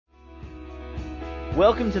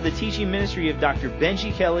Welcome to the teaching ministry of Dr.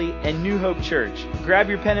 Benji Kelly and New Hope Church. Grab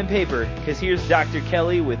your pen and paper, because here's Dr.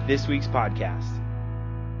 Kelly with this week's podcast.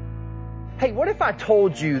 Hey, what if I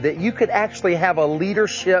told you that you could actually have a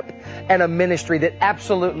leadership and a ministry that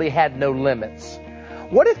absolutely had no limits?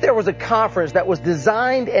 What if there was a conference that was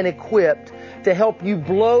designed and equipped to help you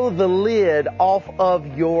blow the lid off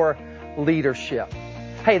of your leadership?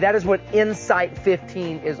 Hey, that is what Insight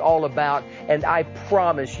 15 is all about, and I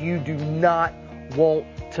promise you do not want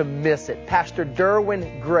to miss it. Pastor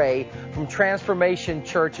Derwin Gray from Transformation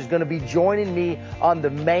Church is going to be joining me on the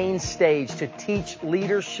main stage to teach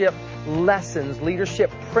leadership lessons,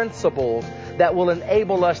 leadership principles that will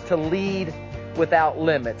enable us to lead without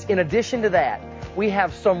limits. In addition to that, we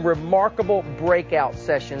have some remarkable breakout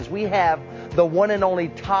sessions. We have the one and only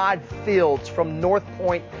Todd Fields from North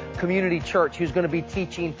Point Community Church who's going to be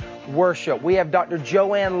teaching worship. We have Dr.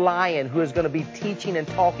 Joanne Lyon who is going to be teaching and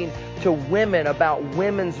talking to women about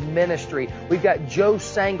women's ministry. We've got Joe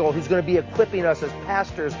Sangle who's going to be equipping us as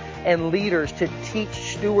pastors and leaders to teach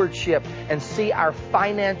stewardship and see our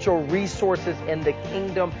financial resources in the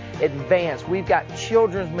kingdom advance. We've got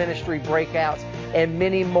children's ministry breakouts and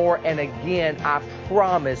many more. And again, I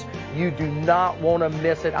promise you do not want to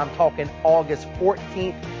miss it. I'm talking August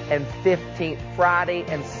 14th and 15th, Friday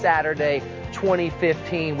and Saturday,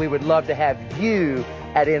 2015. We would love to have you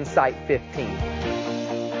at Insight 15.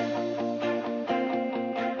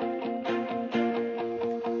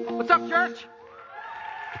 What's up, church?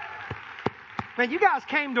 Man, you guys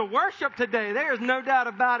came to worship today. There's no doubt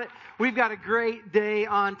about it. We've got a great day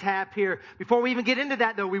on tap here. Before we even get into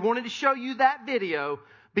that, though, we wanted to show you that video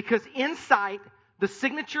because Insight, the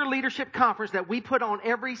signature leadership conference that we put on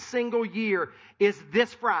every single year, is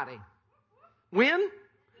this Friday. When?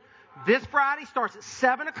 This Friday starts at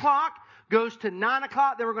 7 o'clock, goes to 9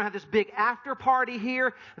 o'clock. Then we're going to have this big after party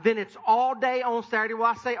here. Then it's all day on Saturday. Well,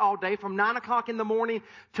 I say all day, from 9 o'clock in the morning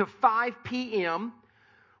to 5 p.m.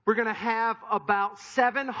 We're going to have about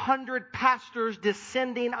 700 pastors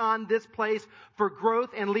descending on this place for growth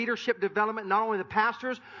and leadership development. Not only the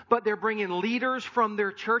pastors, but they're bringing leaders from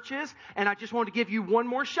their churches. And I just want to give you one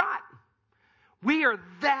more shot. We are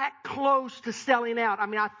that close to selling out. I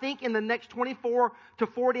mean, I think in the next 24 to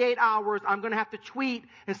 48 hours, I'm going to have to tweet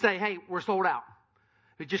and say, hey, we're sold out.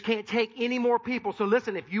 We just can't take any more people. So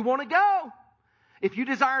listen, if you want to go, if you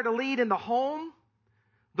desire to lead in the home,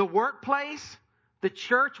 the workplace, the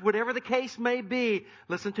church, whatever the case may be,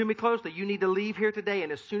 listen to me closely. You need to leave here today.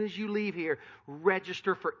 And as soon as you leave here,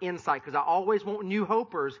 register for Insight. Because I always want New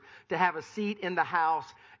Hopers to have a seat in the house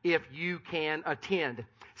if you can attend.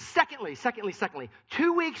 Secondly,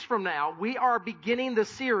 2 weeks from now, we are beginning the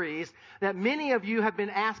series that many of you have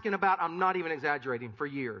been asking about. I'm not even exaggerating, for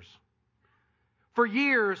years. For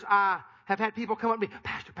years, I have had people come up to me,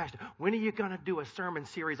 Pastor, when are you going to do a sermon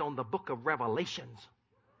series on the book of Revelations?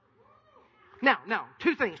 Now,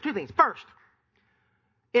 two things. First,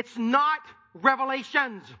 it's not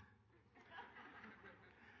Revelations.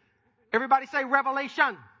 Everybody say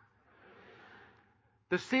Revelation.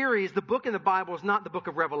 The series, the book in the Bible, is not the book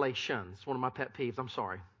of Revelation. It's one of my pet peeves. I'm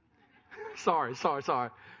sorry. Sorry.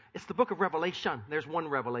 It's the book of Revelation. There's one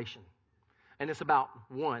revelation. And it's about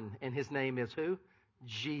one. And his name is who?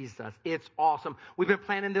 Jesus. It's awesome. We've been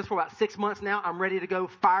planning this for about 6 months now. I'm ready to go,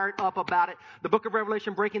 fired up about it. The book of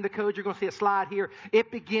Revelation, Breaking the Code. You're going to see a slide here. It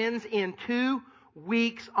begins in 2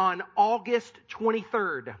 weeks on August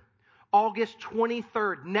 23rd. August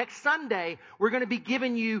 23rd. Next Sunday, we're going to be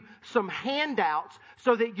giving you some handouts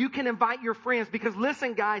so that you can invite your friends. Because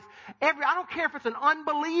listen, guys, I don't care if it's an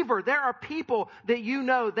unbeliever. There are people that you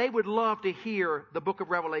know they would love to hear the book of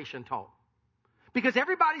Revelation taught. Because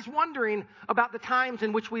everybody's wondering about the times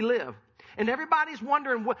in which we live. And everybody's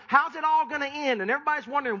wondering, how's it all going to end? And everybody's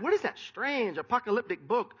wondering, what is that strange apocalyptic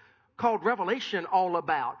book called Revelation all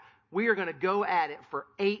about? We are going to go at it for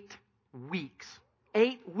 8 weeks.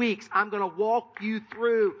 8 weeks. I'm going to walk you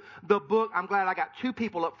through the book. I'm glad I got 2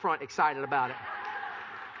 people up front excited about it.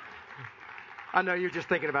 I know you're just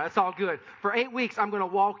thinking about it. It's all good. For 8 weeks, I'm going to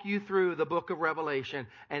walk you through the book of Revelation,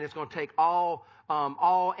 and it's going to take all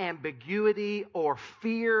ambiguity or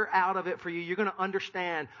fear out of it for you. You're going to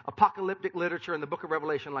understand apocalyptic literature in the book of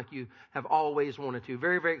Revelation like you have always wanted to.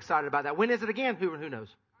 Very, very excited about that. When is it again? Who knows?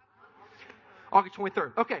 August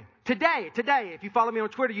 23rd. Okay. Today, if you follow me on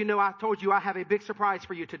Twitter, you know I told you I have a big surprise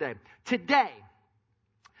for you today. Today,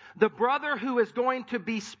 the brother who is going to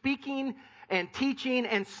be speaking and teaching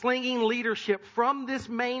and slinging leadership from this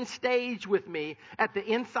main stage with me at the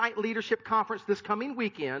Insight Leadership Conference this coming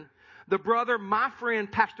weekend, the brother, my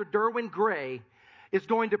friend, Pastor Derwin Gray, is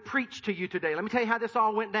going to preach to you today. Let me tell you how this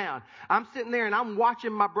all went down. I'm sitting there and I'm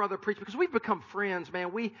watching my brother preach because we've become friends,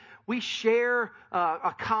 man. We share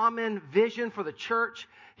a common vision for the church.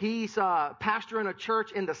 He's pastoring a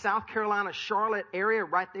church in the South Carolina, Charlotte area,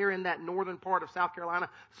 right there in that northern part of South Carolina,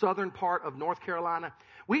 southern part of North Carolina.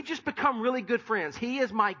 We've just become really good friends. He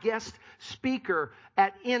is my guest speaker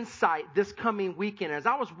at Insight this coming weekend. As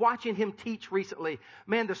I was watching him teach recently,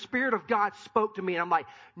 man, the Spirit of God spoke to me, and I'm like,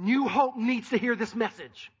 New Hope needs to hear this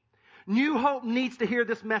message. New Hope needs to hear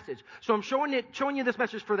this message. So I'm showing you this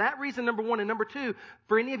message for that reason, number one. And number two,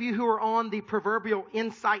 for any of you who are on the proverbial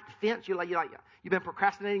Insight fence, you've been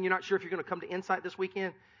procrastinating, you're not sure if you're going to come to Insight this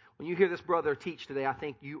weekend. When you hear this brother teach today, I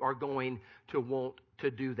think you are going to want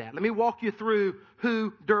to do that. Let me walk you through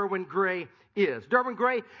who Derwin Gray is. Derwin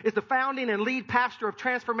Gray is the founding and lead pastor of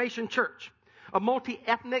Transformation Church, a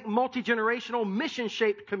multi-ethnic, multi-generational,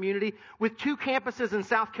 mission-shaped community with 2 campuses in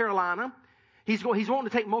South Carolina. He's wanting to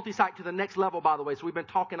take multi-site to the next level, by the way, so we've been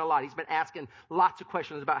talking a lot. He's been asking lots of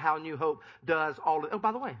questions about how New Hope does all of it. Oh,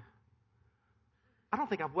 by the way, I don't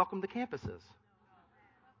think I've welcomed the campuses.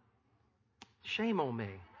 Shame on me.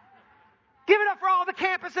 Give it up for all the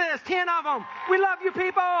campuses, 10 of them. We love you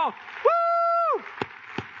people. Woo!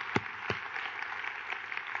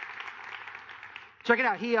 Check it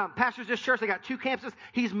out. He pastors this church. They got 2 campuses.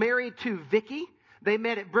 He's married to Vicky. They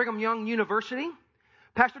met at Brigham Young University.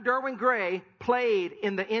 Pastor Derwin Gray played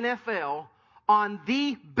in the NFL on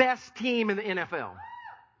the best team in the NFL.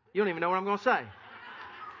 You don't even know what I'm going to say.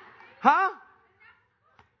 Huh?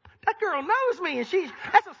 That girl knows me, and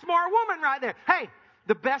that's a smart woman right there. Hey,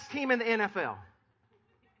 the best team in the NFL.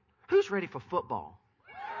 Who's ready for football?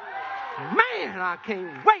 Man, I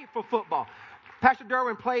can't wait for football. Pastor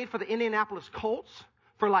Derwin played for the Indianapolis Colts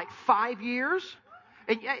for like 5 years.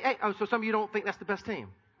 And, so some of you don't think that's the best team.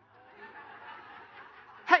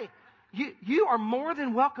 Hey, you are more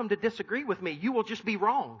than welcome to disagree with me. You will just be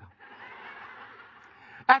wrong.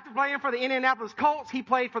 After playing for the Indianapolis Colts, he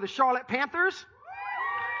played for the Charlotte Panthers.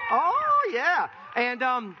 Oh, yeah.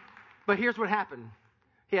 And but here's what happened.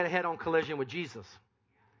 He had a head-on collision with Jesus.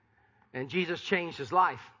 And Jesus changed his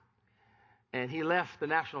life. And he left the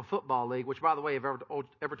National Football League, which, by the way, have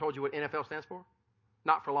ever told you what NFL stands for?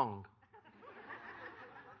 Not for long.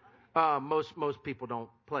 Most people don't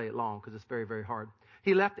play it long because it's very, very hard.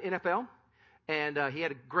 He left the NFL, and he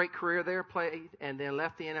had a great career there, played, and then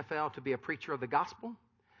left the NFL to be a preacher of the gospel.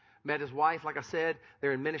 Met his wife, like I said,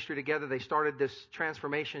 they're in ministry together. They started this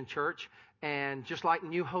Transformation Church. And just like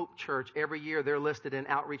New Hope Church, every year they're listed in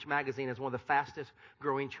Outreach Magazine as one of the fastest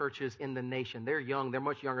growing churches in the nation. They're young. They're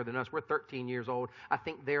much younger than us. We're 13 years old. I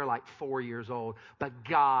think they're like 4 years old. But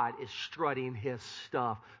God is strutting his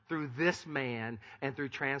stuff through this man and through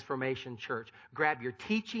Transformation Church. Grab your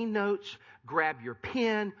teaching notes. Grab your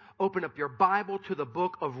pen. Open up your Bible to the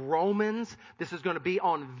book of Romans. This is going to be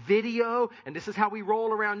on video. And this is how we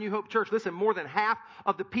roll around New Hope Church. Listen, more than half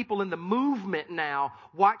of the people in the movement now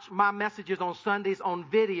watch my messages on Sundays on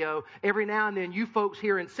video. Every now and then, you folks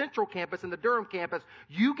here in Central Campus and the Durham campus,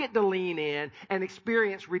 you get to lean in and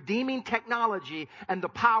experience redeeming technology and the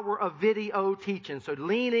power of video teaching. So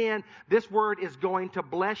lean in. This word is going to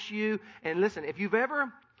bless you. And listen, if you've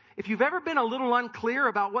ever been a little unclear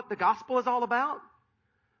about what the gospel is all about,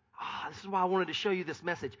 this is why I wanted to show you this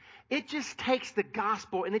message. It just takes the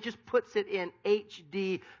gospel and it just puts it in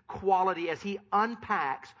HD quality as he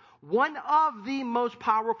unpacks one of the most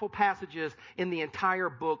powerful passages in the entire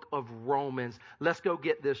book of Romans. Let's go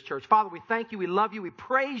get this, church. Father, we thank you. We love you. We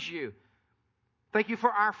praise you. Thank you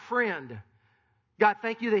for our friend. God,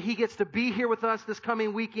 thank you that he gets to be here with us this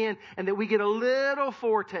coming weekend and that we get a little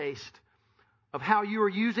foretaste of how you are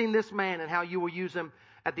using this man and how you will use him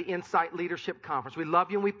at the Insight Leadership Conference. We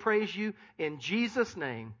love you and we praise you. In Jesus'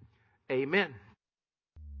 name, amen.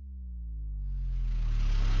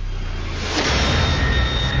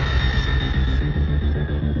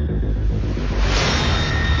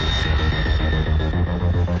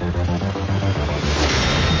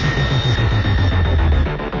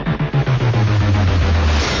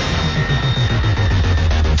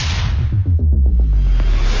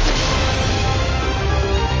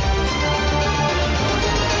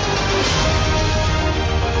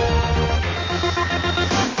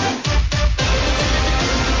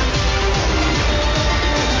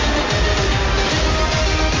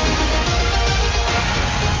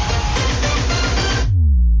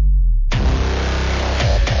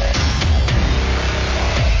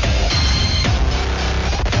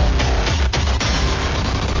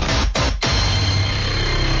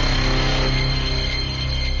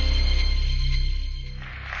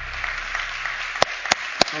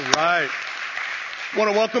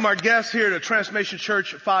 want to welcome our guests here to Transformation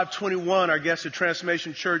Church 521, our guests at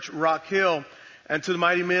Transformation Church Rock Hill, and to the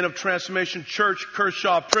mighty men of Transformation Church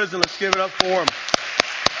Kershaw Prison. Let's give it up for them.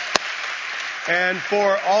 And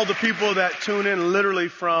for all the people that tune in literally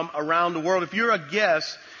from around the world. If you're a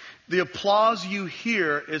guest, the applause you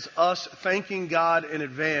hear is us thanking God in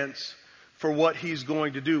advance for what He's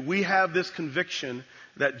going to do. We have this conviction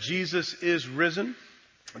that Jesus is risen,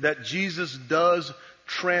 that Jesus does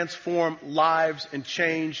transform lives and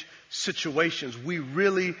change situations. We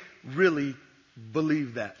really, really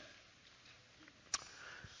believe that.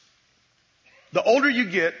 The older you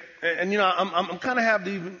get, and I'm kind of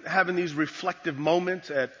having these reflective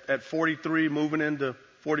moments at 43, moving into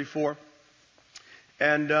 44.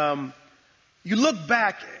 And you look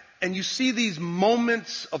back and you see these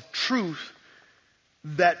moments of truth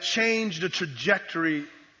that change the trajectory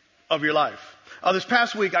of your life. This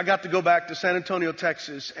past week, I got to go back to San Antonio,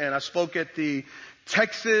 Texas, and I spoke at the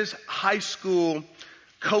Texas High School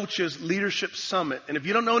Coaches Leadership Summit. And if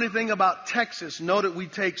you don't know anything about Texas, know that we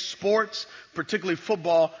take sports, particularly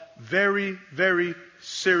football, very, very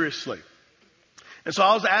seriously. And so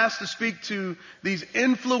I was asked to speak to these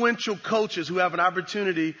influential coaches who have an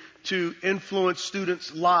opportunity to influence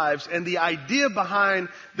students' lives. And the idea behind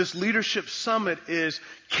this leadership summit is,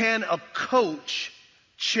 can a coach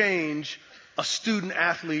change a student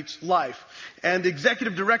athlete's life? And the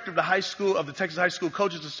executive director of the Texas High School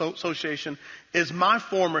Coaches Association is my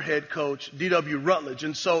former head coach, D.W. Rutledge.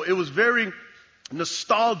 And so it was very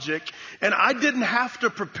nostalgic, and I didn't have to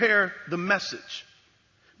prepare the message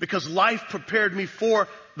because life prepared me for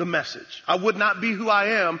the message. I would not be who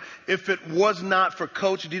I am if it was not for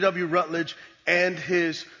Coach D.W. Rutledge and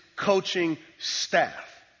his coaching staff.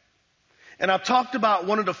 And I've talked about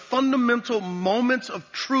one of the fundamental moments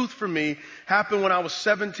of truth for me happened when I was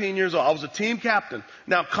 17 years old. I was a team captain.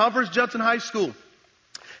 Now, Converse Judson High School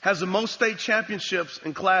has the most state championships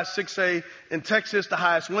in Class 6A in Texas, the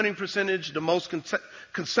highest winning percentage, the most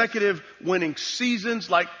consecutive winning seasons.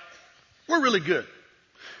 Like, we're really good.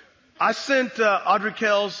 I sent Audrey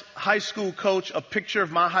Kell's high school coach a picture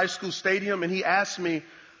of my high school stadium, and he asked me,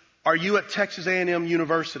 "Are you at Texas A&M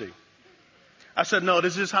University?" I said, "No,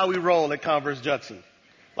 this is how we roll at Converse Judson.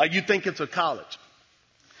 Like, you think it's a college."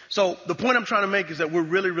 So the point I'm trying to make is that we're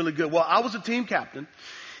really, really good. Well, I was a team captain,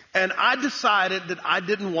 and I decided that I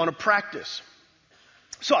didn't want to practice.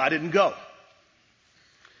 So I didn't go.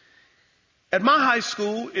 At my high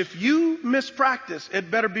school, if you miss practice, it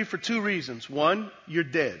better be for two reasons. One, you're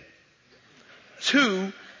dead.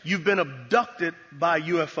 Two, you've been abducted by a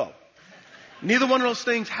UFO. Neither one of those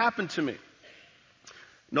things happened to me.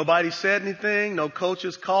 Nobody said anything. No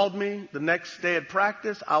coaches called me. The next day at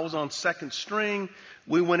practice, I was on second string.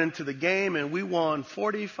 We went into the game and we won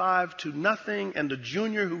 45-0. And the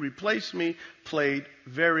junior who replaced me played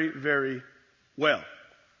very, very well.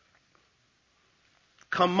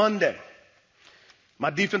 Come Monday, my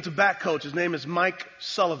defensive back coach, his name is Mike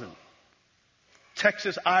Sullivan,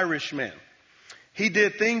 Texas Irish man. He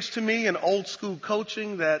did things to me in old school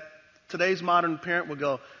coaching that today's modern parent would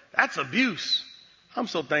go, "That's abuse." I'm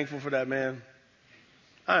so thankful for that, man.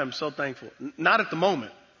 I am so thankful. Not at the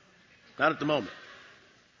moment. Not at the moment.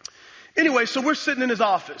 Anyway, so we're sitting in his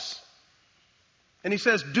office. And he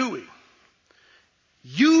says, "Dewey,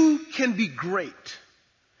 you can be great.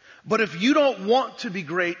 But if you don't want to be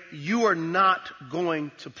great, you are not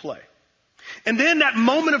going to play." And then that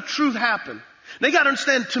moment of truth happened. They got to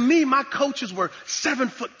understand, to me, my coaches were 7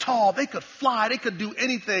 foot tall. They could fly. They could do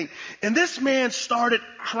anything. And this man started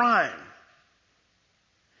crying.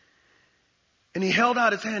 And he held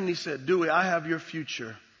out his hand and he said, "Dewey, I have your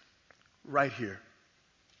future right here.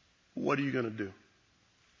 What are you going to do?"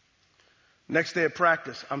 Next day at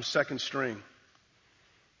practice, I'm second string.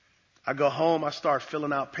 I go home. I start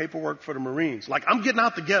filling out paperwork for the Marines. Like, I'm getting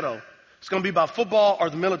out the ghetto. It's going to be about football or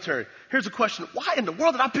the military. Here's the question. Why in the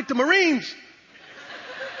world did I pick the Marines?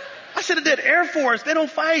 I should have did Air Force. They don't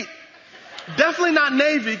fight. Definitely not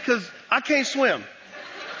Navy because I can't swim.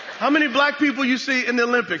 How many black people you see in the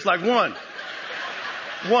Olympics? Like one.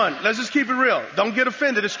 One. Let's just keep it real. Don't get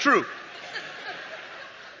offended. It's true.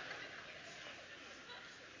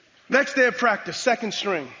 Next day of practice, second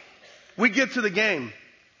string. We get to the game.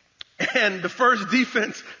 And the first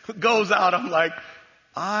defense goes out. I'm like,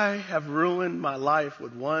 I have ruined my life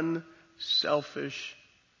with one selfish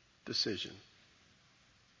decision.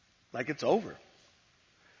 Like, it's over.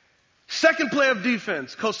 Second play of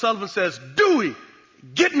defense, Coach Sullivan says, "Dewey,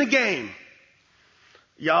 get in the game."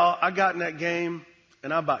 Y'all, I got in that game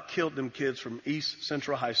and I about killed them kids from East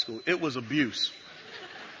Central High School. It was abuse.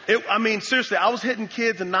 Seriously, I was hitting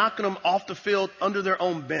kids and knocking them off the field under their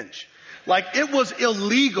own bench. Like it was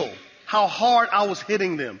illegal how hard I was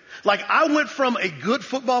hitting them. Like I went from a good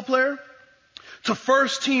football player to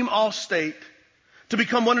first team All-State, to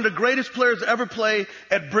become one of the greatest players to ever play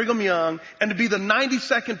at Brigham Young, and to be the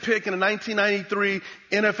 92nd pick in the 1993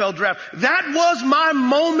 NFL draft. That was my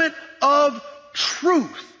moment of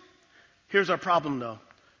truth. Here's our problem though.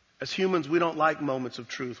 As humans, we don't like moments of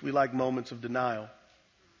truth. We like moments of denial.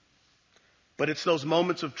 But it's those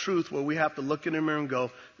moments of truth where we have to look in the mirror and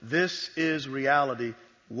go, this is reality.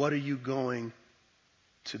 What are you going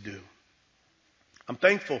to do? I'm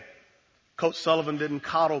thankful Coach Sullivan didn't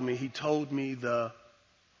coddle me. He told me the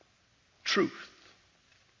truth.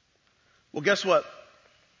 Well, guess what?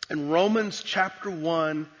 In Romans chapter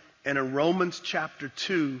 1 and in Romans chapter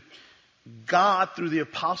 2, God, through the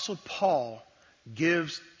Apostle Paul,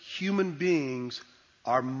 gives human beings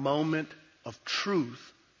our moment of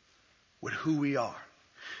truth with who we are.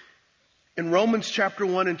 In Romans chapter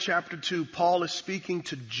 1 and chapter 2, Paul is speaking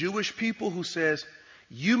to Jewish people who says,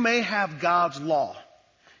 you may have God's law.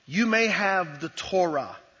 You may have the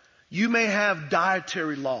Torah. You may have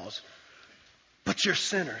dietary laws. But you're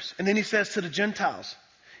sinners. And then he says to the Gentiles,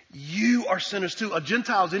 you are sinners too. A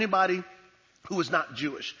Gentile is anybody who is not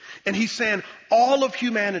Jewish. And he's saying all of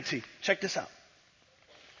humanity. Check this out.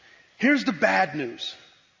 Here's the bad news.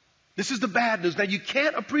 This is the bad news. Now you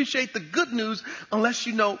can't appreciate the good news unless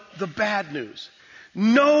you know the bad news.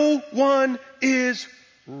 No one is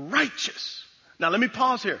righteous. Now let me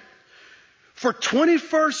pause here. For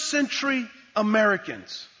 21st century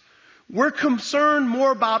Americans, we're concerned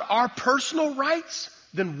more about our personal rights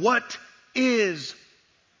than what is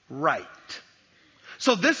right.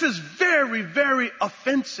 So this is very, very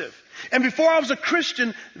offensive. And before I was a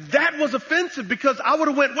Christian, that was offensive because I would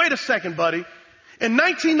have went, wait a second, buddy. In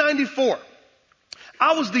 1994,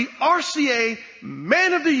 I was the RCA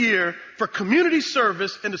Man of the Year for community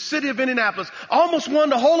service in the city of Indianapolis. I almost won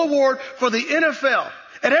the whole award for the NFL.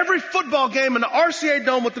 At every football game in the RCA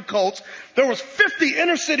Dome with the Colts, there was 50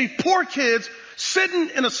 inner city poor kids sitting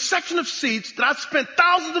in a section of seats that I spent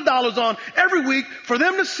thousands of dollars on every week for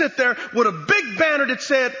them to sit there with a big banner that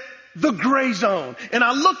said, the gray zone. And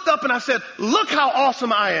I looked up and I said, look how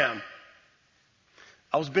awesome I am.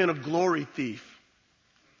 I was being a glory thief.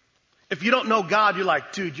 If you don't know God, you're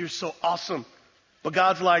like, dude, you're so awesome. But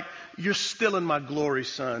God's like, you're still in my glory,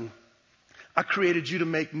 son. I created you to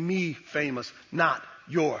make me famous, not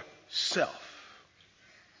yourself.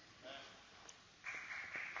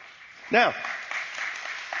 Now,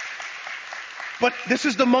 but this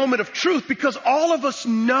is the moment of truth because all of us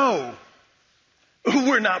know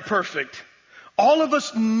we're not perfect. All of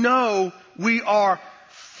us know we are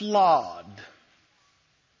flawed.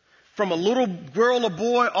 From a little girl or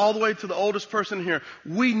boy all the way to the oldest person here.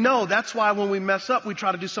 We know that's why when we mess up, we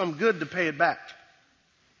try to do something good to pay it back.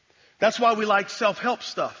 That's why we like self-help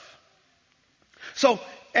stuff. So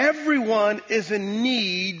everyone is in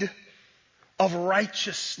need of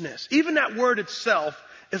righteousness. Even that word itself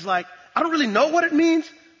is like, I don't really know what it means,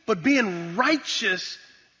 but being righteous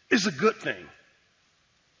is a good thing.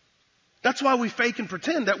 That's why we fake and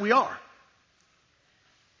pretend that we are.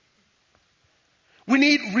 We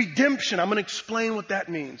need redemption. I'm going to explain what that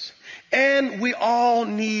means. And we all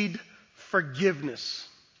need forgiveness.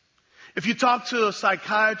 If you talk to a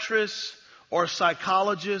psychiatrist or a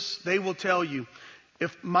psychologist, they will tell you,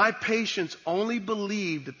 if my patients only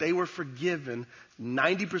believed that they were forgiven,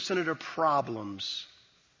 90% of their problems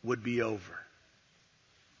would be over.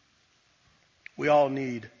 We all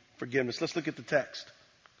need forgiveness. Let's look at the text.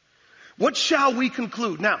 What shall we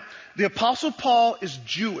conclude? Now, the Apostle Paul is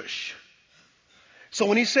Jewish. So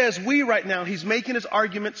when he says we right now, he's making his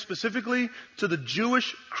argument specifically to the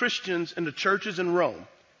Jewish Christians in the churches in Rome.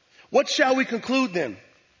 What shall we conclude then?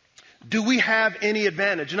 Do we have any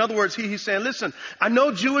advantage? In other words, he's saying, listen, I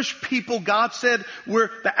know Jewish people, God said we're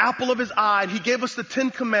the apple of his eye. And he gave us the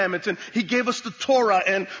 10 Commandments and he gave us the Torah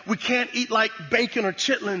and we can't eat like bacon or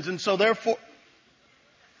chitlins. And so therefore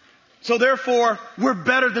we're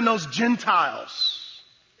better than those Gentiles.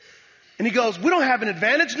 And he goes, we don't have an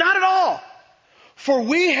advantage. Not at all. For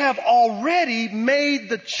we have already made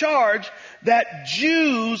the charge that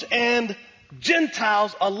Jews and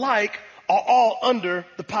Gentiles alike are all under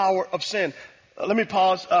the power of sin. Let me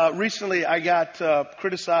pause. Recently I got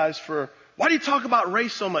criticized for, why do you talk about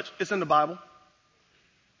race so much? It's in the Bible.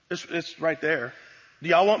 It's right there. Do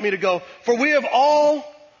y'all want me to go? For we have all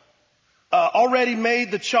already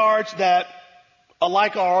made the charge that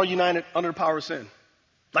alike are all united under the power of sin.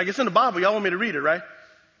 Like it's in the Bible. Y'all want me to read it, right?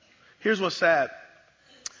 Here's what's sad.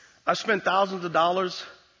 I spent thousands of dollars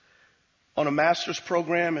on a master's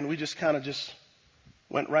program and we just kind of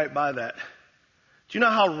went right by that. Do you know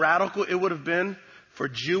how radical it would have been for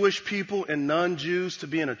Jewish people and non-Jews to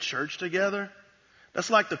be in a church together? That's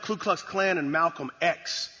like the Ku Klux Klan and Malcolm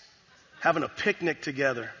X having a picnic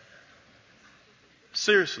together.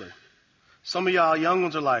 Seriously. Some of y'all young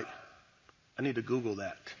ones are like, I need to Google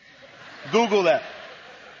that. Google that.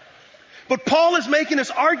 But Paul is making this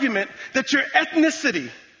argument that your ethnicity,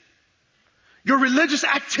 your religious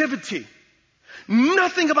activity,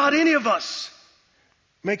 nothing about any of us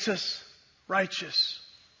makes us righteous.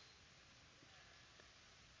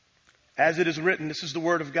 As it is written, this is the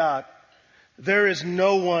word of God, there is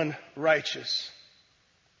no one righteous.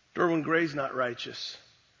 Derwin Gray's not righteous.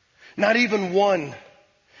 Not even one.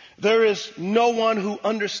 There is no one who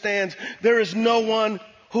understands. There is no one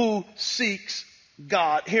who seeks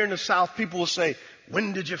God. Here in the South, people will say,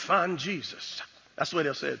 when did you find Jesus? That's the way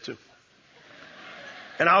they'll say it too.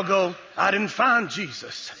 And I'll go, I didn't find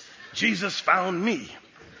Jesus. Jesus found me.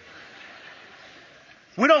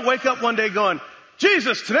 We don't wake up one day going,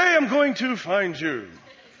 Jesus, today I'm going to find you.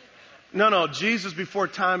 No, Jesus before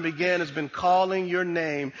time began has been calling your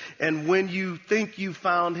name. And when you think you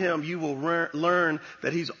found him, you will learn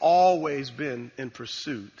that he's always been in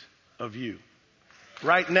pursuit of you.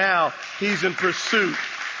 Right now, he's in pursuit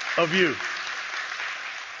of you.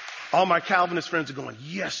 All my Calvinist friends are going,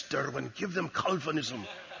 yes, Derwin, give them Calvinism.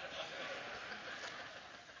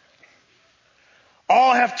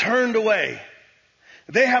 All have turned away.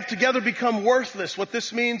 They have together become worthless. What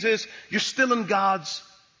this means is you're still in God's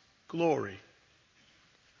glory.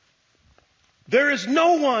 There is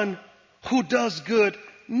no one who does good,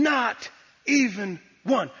 not even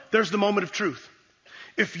one. There's the moment of truth.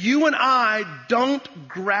 If you and I don't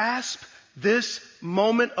grasp this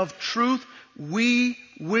moment of truth, we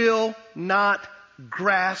will not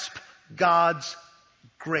grasp God's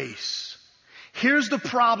grace. Here's the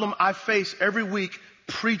problem I face every week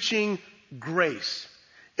preaching grace.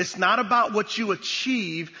 It's not about what you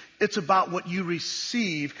achieve, it's about what you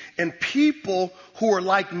receive. And people who are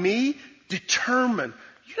like me, determined.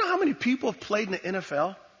 You know how many people have played in the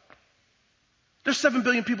NFL? There's 7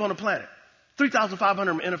 billion people on the planet.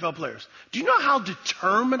 3,500 NFL players. Do you know how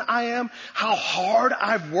determined I am? How hard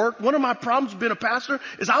I've worked? One of my problems being a pastor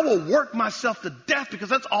is I will work myself to death because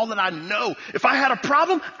that's all that I know. If I had a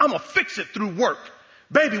problem, I'm going to fix it through work.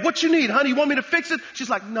 Baby, what you need, honey? You want me to fix it? She's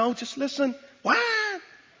like, no, just listen. What?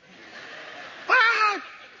 What?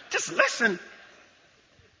 Just listen.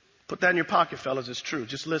 Put that in your pocket, fellas. It's true.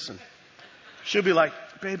 Just listen. She'll be like,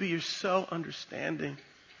 baby, you're so understanding.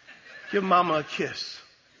 Give mama a kiss.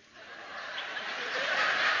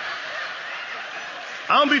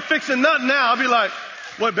 I don't be fixing nothing now. I'll be like,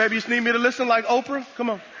 what, baby, you just need me to listen like Oprah? Come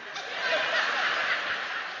on.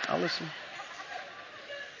 I'll listen.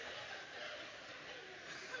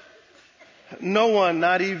 No one,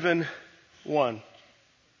 not even one.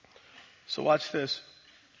 So watch this.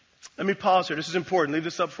 Let me pause here. This is important. Leave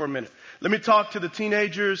this up for a minute. Let me talk to the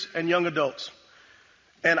teenagers and young adults.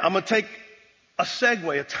 And I'm going to take a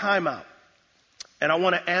segue, a timeout. And I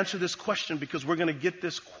want to answer this question because we're going to get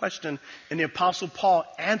this question, and the Apostle Paul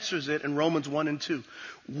answers it in Romans 1 and 2.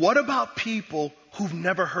 What about people who've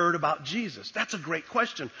never heard about Jesus? That's a great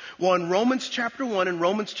question. Well, in Romans chapter 1 and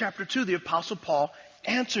Romans chapter 2, the Apostle Paul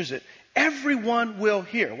answers it. Everyone will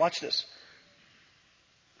hear. Watch this.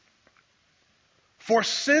 For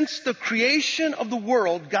since the creation of the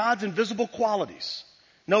world, God's invisible qualities,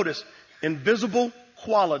 notice, invisible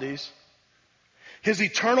qualities, his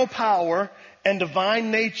eternal power and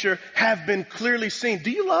divine nature have been clearly seen.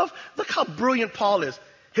 Do you love? Look how brilliant Paul is.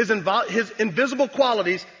 His invisible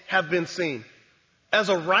qualities have been seen. As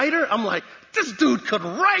a writer, I'm like, this dude could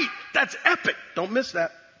write. That's epic. Don't miss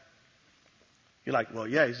that. You're like, well,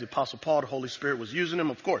 yeah, he's the Apostle Paul. The Holy Spirit was using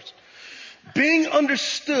him, of course. Being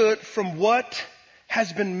understood from what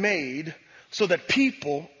has been made so that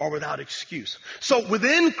people are without excuse. So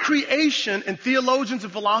within creation, and theologians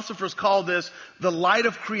and philosophers call this the light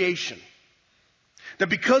of creation. That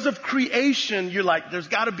because of creation, you're like, there's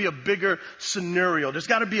got to be a bigger scenario. There's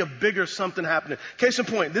got to be a bigger something happening. Case in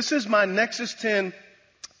point, this is my Nexus 10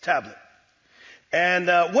 tablet. And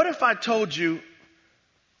what if I told you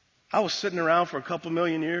I was sitting around for a couple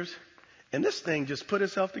million years and this thing just put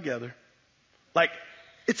itself together? Like,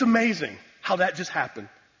 it's amazing how that just happened.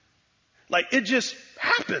 Like, it just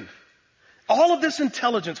happened. All of this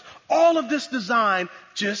intelligence, all of this design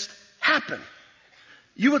just happened.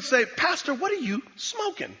 You would say, Pastor, what are you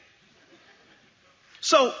smoking?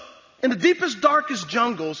 So, in the deepest, darkest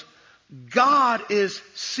jungles, God is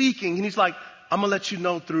seeking, and he's like, I'm going to let you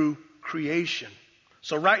know through creation.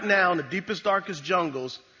 So right now, in the deepest, darkest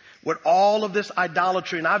jungles, with all of this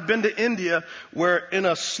idolatry. And I've been to India where in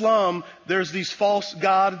a slum there's these false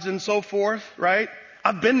gods and so forth, right?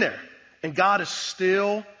 I've been there. And God is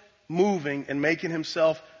still moving and making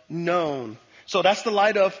himself known. So that's the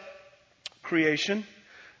light of creation.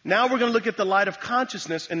 Now we're going to look at the light of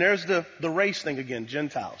consciousness, and there's the race thing again,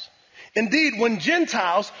 Gentiles. Indeed, when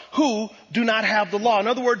Gentiles who do not have the law, in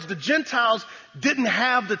other words, the Gentiles didn't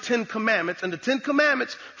have the 10 commandments, and the 10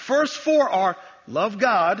 commandments, first 4 are love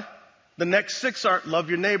God, the next 6 are love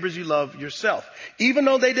your neighbors, you love yourself. Even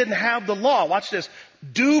though they didn't have the law, watch this,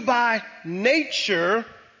 do by nature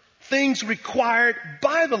things required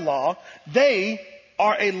by the law, they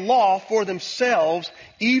are a law for themselves,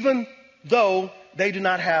 even though they do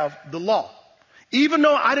not have the law. Even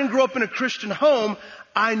though I didn't grow up in a Christian home,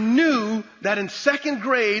 I knew that in 2nd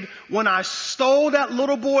grade, when I stole that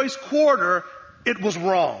little boy's quarter, it was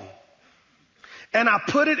wrong. And I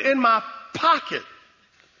put it in my pocket.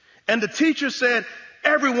 And the teacher said,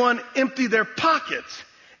 everyone empty their pockets.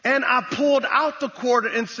 And I pulled out the quarter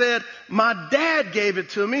and said, my dad gave it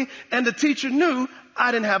to me. And the teacher knew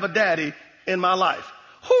I didn't have a daddy in my life.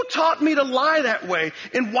 Who taught me to lie that way?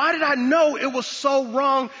 And why did I know it was so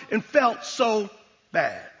wrong and felt so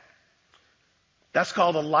bad? That's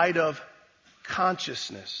called the light of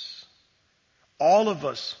consciousness. All of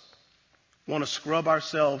us want to scrub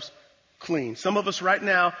ourselves clean. Some of us right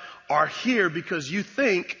now are here because you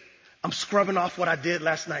think I'm scrubbing off what I did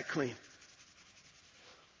last night clean.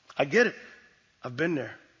 I get it. I've been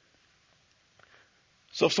there.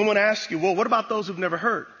 So if someone asks you, well, what about those who've never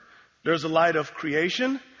heard? There's the light of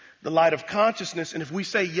creation, the light of consciousness, and if we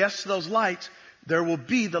say yes to those lights, there will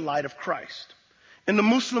be the light of Christ. In the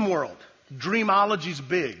Muslim world, dreamology's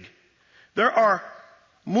big. There are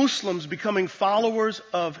Muslims becoming followers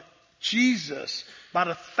of Jesus by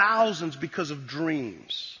the thousands because of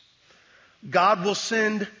dreams. God will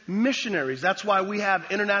send missionaries. That's why we have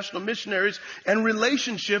international missionaries and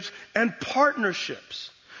relationships and partnerships.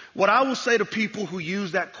 What I will say to people who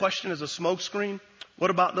use that question as a smokescreen, what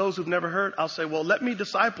about those who've never heard? I'll say, well, let me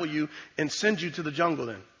disciple you and send you to the jungle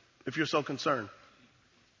then, if you're so concerned.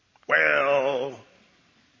 Well,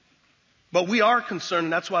 but we are concerned,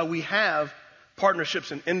 and that's why we have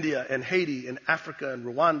partnerships in India and Haiti and Africa and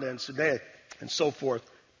Rwanda and Sudan and so forth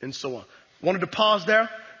and so on. Wanted to pause there.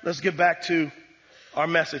 Let's get back to our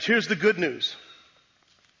message. Here's the good news.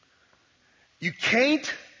 You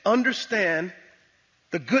can't understand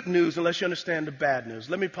the good news unless you understand the bad news.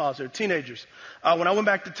 Let me pause there. Teenagers, when I went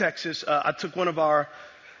back to Texas, I took one of our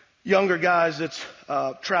younger guys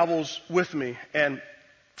that travels with me, and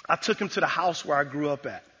I took him to the house where I grew up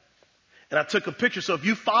at. And I took a picture. So if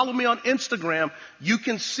you follow me on Instagram, you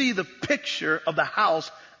can see the picture of the house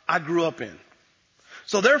I grew up in.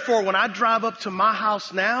 So therefore, when I drive up to my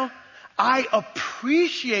house now, I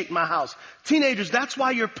appreciate my house. Teenagers, that's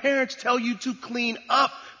why your parents tell you to clean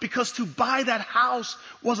up, because to buy that house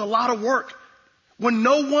was a lot of work. When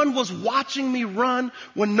no one was watching me run,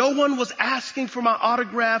 when no one was asking for my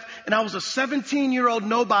autograph, and I was a 17-year-old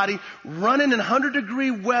nobody running in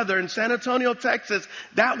 100-degree weather in San Antonio, Texas,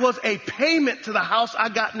 that was a payment to the house I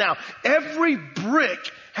got now. Every brick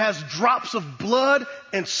has drops of blood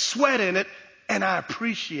and sweat in it, and I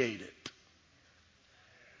appreciate it.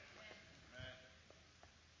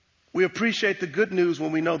 We appreciate the good news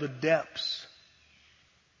when we know the depths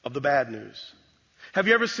of the bad news. Have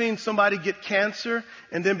you ever seen somebody get cancer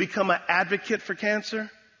and then become an advocate for cancer?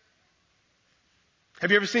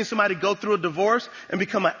 Have you ever seen somebody go through a divorce and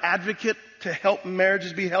become an advocate to help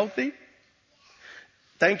marriages be healthy?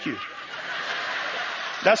 Thank you.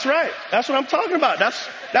 That's right. That's what I'm talking about.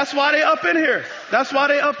 That's why they up in here. That's why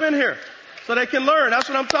they up in here. So they can learn. That's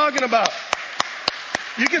what I'm talking about.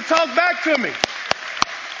 You can talk back to me.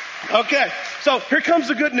 Okay. So here comes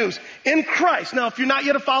the good news. In Christ. Now, if you're not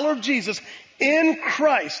yet a follower of Jesus, in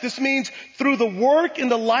Christ, this means through the work in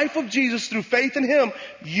the life of Jesus, through faith in Him,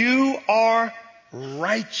 you are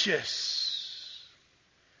righteous.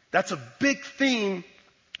 That's a big theme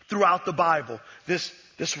throughout the Bible. This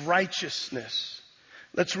righteousness.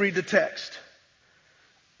 Let's read the text.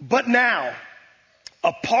 But now,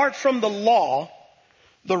 apart from the law,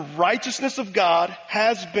 the righteousness of God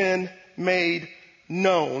has been made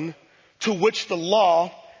known, to which the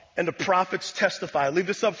law and the prophets testify. Leave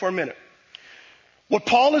this up for a minute. What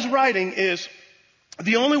Paul is writing is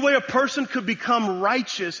the only way a person could become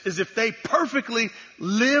righteous is if they perfectly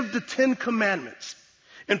live the 10 commandments.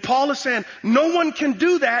 And Paul is saying no one can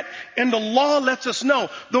do that, and the law lets us know.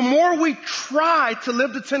 The more we try to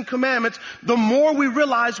live the 10 commandments, the more we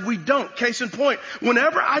realize we don't. Case in point,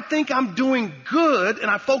 whenever I think I'm doing good and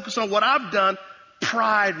I focus on what I've done,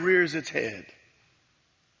 pride rears its head.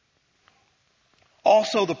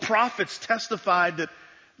 Also, the prophets testified that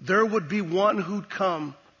there would be one who'd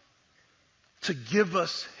come to give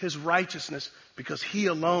us his righteousness because he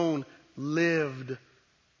alone lived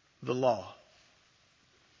the law.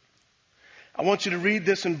 I want you to read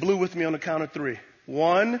this in blue with me on the count of 3.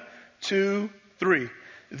 1, 2, 3.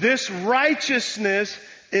 This righteousness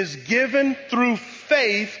is given through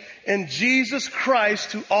faith in Jesus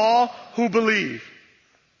Christ to all who believe.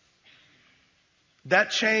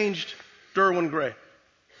 That changed Derwin Gray.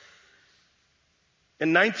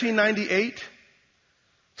 In 1998,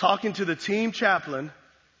 talking to the team chaplain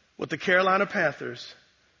with the Carolina Panthers,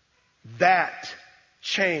 that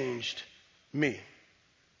changed me.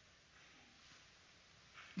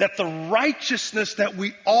 That the righteousness that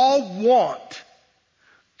we all want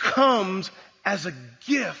comes as a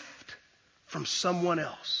gift from someone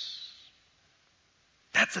else.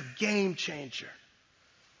 That's a game changer.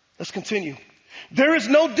 Let's continue. There is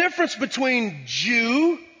no difference between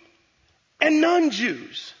Jew and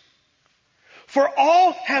non-Jews. For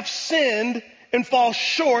all have sinned and fall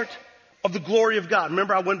short of the glory of God.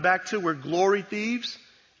 Remember, I went back to we're glory thieves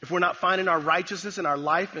if we're not finding our righteousness in our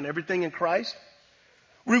life and everything in Christ.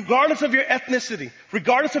 Regardless of your ethnicity,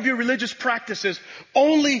 regardless of your religious practices,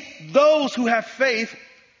 only those who have faith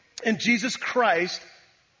in Jesus Christ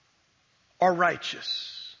are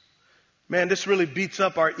righteous. Man, this really beats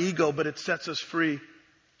up our ego, but it sets us free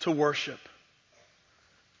to worship.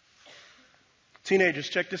 Teenagers,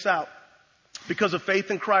 check this out. Because of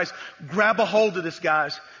faith in Christ, grab a hold of this,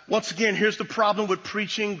 guys. Once again, here's the problem with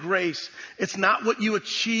preaching grace. It's not what you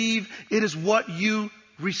achieve, it is what you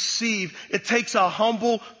receive. It takes a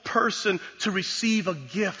humble person to receive a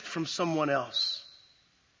gift from someone else.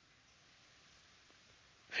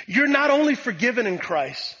 You're not only forgiven in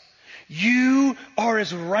Christ, you are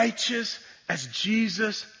as righteous as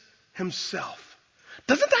Jesus himself.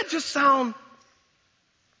 Doesn't that just sound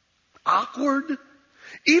awkward?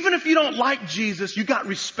 Even if you don't like Jesus, you got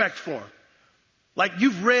respect for him. Like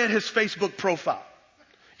you've read his Facebook profile.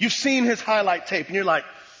 You've seen his highlight tape and you're like,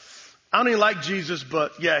 I don't even like Jesus,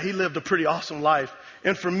 but yeah, he lived a pretty awesome life.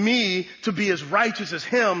 And for me to be as righteous as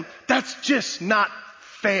him, that's just not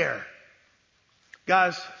fair.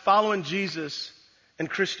 Guys, following Jesus in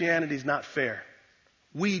Christianity is not fair.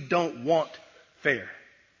 We don't want fair.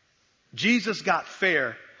 Jesus got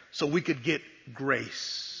fair so we could get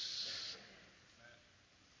grace.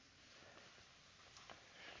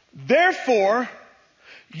 Therefore,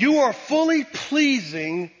 you are fully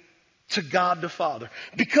pleasing to God the Father.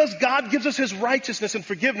 Because God gives us his righteousness and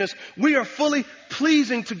forgiveness, we are fully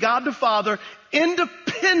pleasing to God the Father,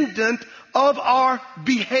 independent of our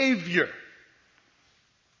behavior.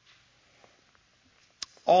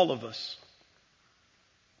 All of us.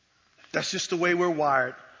 That's just the way we're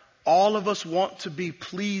wired. All of us want to be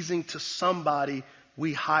pleasing to somebody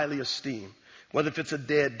we highly esteem. Whether if it's a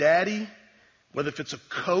dead daddy, whether if it's a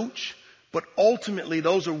coach, but ultimately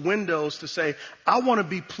those are windows to say, I want to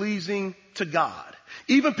be pleasing to God.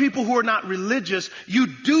 Even people who are not religious, you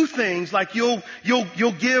do things like you'll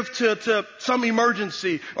give to some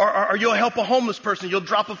emergency, or you'll help a homeless person, you'll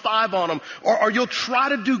drop a 5 on them, or you'll try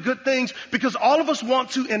to do good things because all of us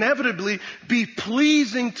want to inevitably be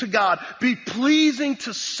pleasing to God, be pleasing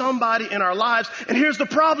to somebody in our lives. And here's the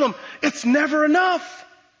problem. It's never enough.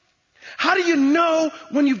 How do you know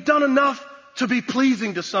when you've done enough to be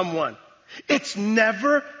pleasing to someone? It's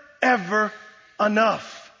never, ever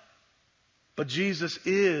enough. But Jesus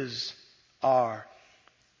is our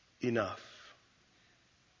enough.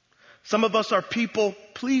 Some of us are people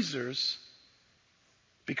pleasers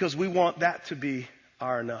because we want that to be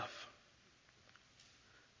our enough.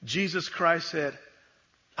 Jesus Christ said,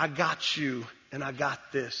 I got you and I got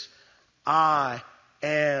this. I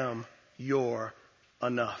am your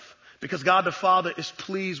enough. Because God the Father is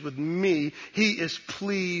pleased with me, he is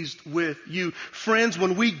pleased with you. Friends,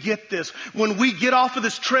 when we get this, when we get off of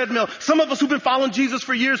this treadmill, some of us who've been following Jesus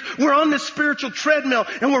for years, we're on this spiritual treadmill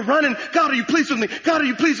and we're running. God, are you pleased with me? God, are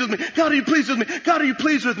you pleased with me? God, are you pleased with me? God, are you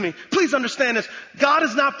pleased with me? Please understand this. God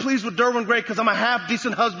is not pleased with Derwin Gray because I'm a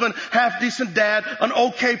half-decent husband, half-decent dad, an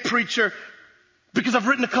okay preacher, because I've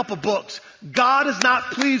written a couple books. God is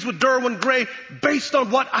not pleased with Derwin Gray based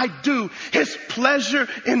on what I do. His pleasure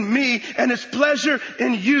in me and his pleasure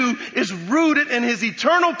in you is rooted in his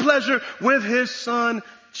eternal pleasure with his son,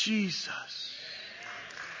 Jesus.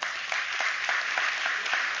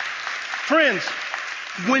 Friends,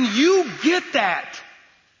 when you get that,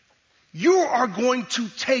 you are going to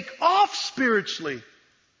take off spiritually.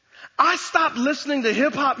 I stopped listening to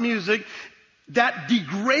hip hop music that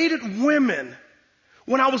degraded women.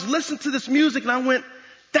 When I was listening to this music and I went,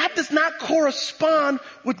 That does not correspond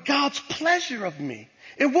with God's pleasure of me.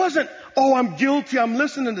 It wasn't, oh, I'm guilty, I'm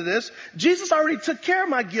listening to this. Jesus already took care of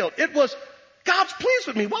my guilt. It was, God's pleased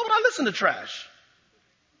with me. Why would I listen to trash?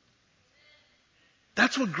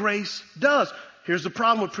 That's what grace does. Here's the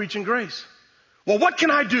problem with preaching grace. Well, what can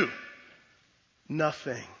I do?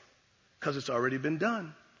 Nothing. Because it's already been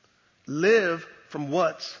done. Live from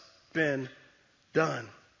what's been done.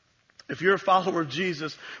 If you're a follower of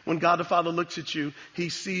Jesus, when God the Father looks at you, He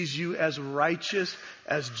sees you as righteous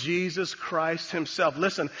as Jesus Christ Himself.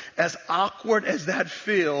 Listen, as awkward as that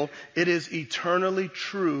feels, it is eternally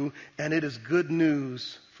true, and it is good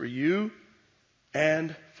news for you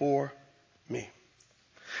and for me.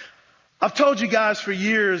 I've told you guys for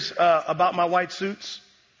years about my white suits,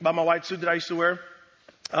 about my white suit that I used to wear.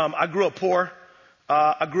 I grew up poor.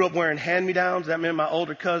 I grew up wearing hand-me-downs. That meant my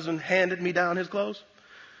older cousin handed me down his clothes.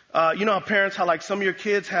 You know how parents, how like some of your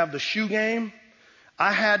kids have the shoe game?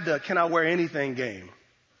 I had the can I wear anything game.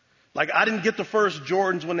 Like I didn't get the first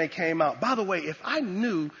Jordans when they came out. By the way, if I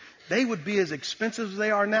knew they would be as expensive as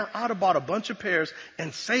they are now, I'd have bought a bunch of pairs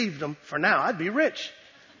and saved them for now. I'd be rich.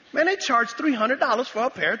 Man, they charge $300 for a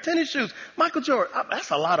pair of tennis shoes. Michael Jordan, that's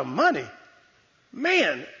a lot of money.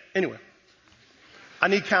 Man, anyway, I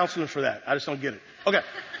need counseling for that. I just don't get it. Okay.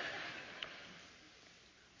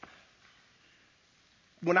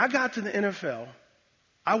 When I got to the NFL,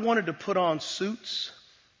 I wanted to put on suits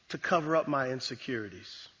to cover up my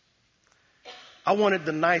insecurities. I wanted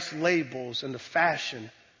the nice labels and the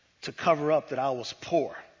fashion to cover up that I was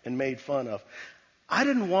poor and made fun of. I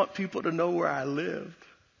didn't want people to know where I lived.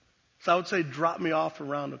 So I would say, drop me off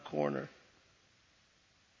around the corner.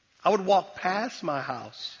 I would walk past my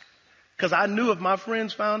house because I knew if my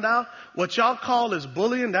friends found out what y'all call is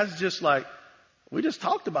bullying, that's just like, we just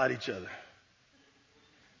talked about each other.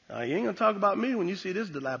 You ain't going to talk about me when you see this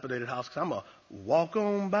dilapidated house because I'm going to walk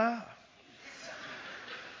on by.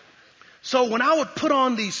 So when I would put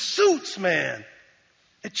on these suits, man,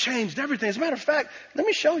 it changed everything. As a matter of fact, let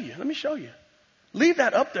me show you. Leave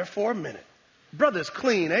that up there for a minute. Brother's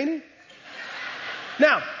clean, ain't he?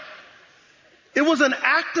 Now, it was an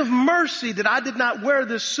act of mercy that I did not wear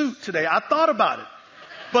this suit today. I thought about it.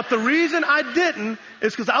 But the reason I didn't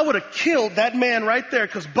is because I would have killed that man right there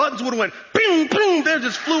because buttons would have went bing, bing, they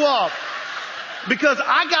just flew off. Because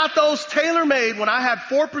I got those tailor-made when I had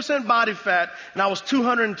 4% body fat and I was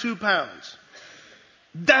 202 pounds.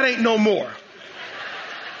 That ain't no more.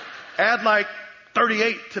 Add like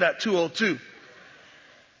 38 to that 202.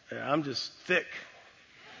 Yeah, I'm just thick.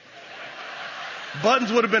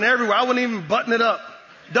 Buttons would have been everywhere. I wouldn't even button it up.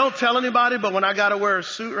 Don't tell anybody, but when I got to wear a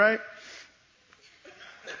suit, right?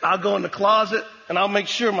 I'll go in the closet and I'll make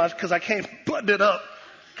sure because I can't button it up.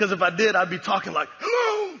 Because if I did, I'd be talking like,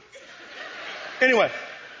 hello. Anyway,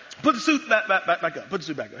 put the suit back up. Put the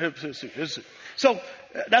suit back up. Here's the suit. So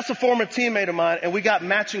that's a former teammate of mine, and we got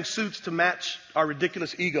matching suits to match our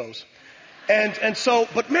ridiculous egos. And so,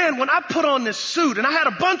 but man, when I put on this suit, and I had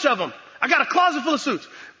a bunch of them, I got a closet full of suits.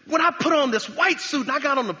 When I put on this white suit and I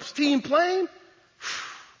got on the team plane,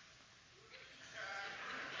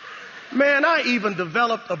 man, I even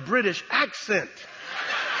developed a British accent.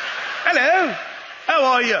 Hello, how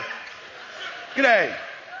are you? G'day.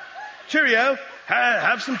 Cheerio.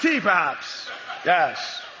 Have some tea, perhaps.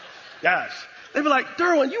 Yes. They'd be like,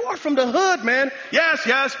 Derwin, you are from the hood, man.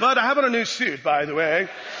 Yes, but I have on a new suit, by the way.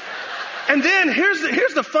 And then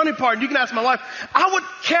here's the funny part. And you can ask my wife. I would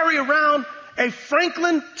carry around a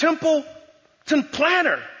Franklin Templeton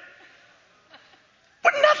planner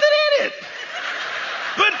with nothing in it.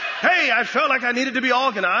 But hey, I felt like I needed to be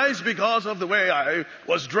organized because of the way I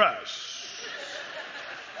was dressed.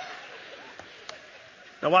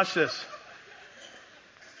 Now watch this.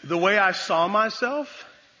 The way I saw myself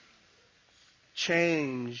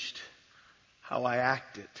changed how I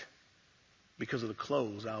acted because of the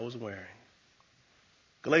clothes I was wearing.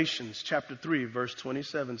 Galatians chapter 3 verse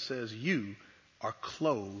 27 says, you are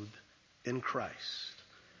clothed in Christ.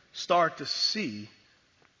 Start to see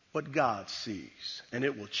what God sees, and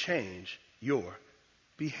it will change your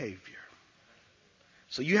behavior.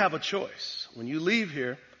 So you have a choice. When you leave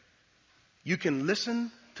here, you can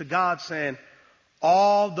listen to God saying,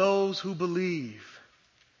 all those who believe,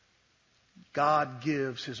 God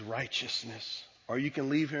gives His righteousness. Or you can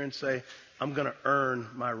leave here and say, I'm going to earn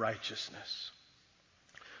my righteousness.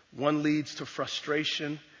 One leads to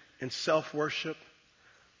frustration and self-worship.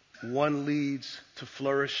 One leads to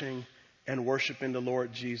flourishing and worshiping the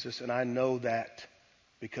Lord Jesus. And I know that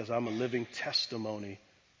because I'm a living testimony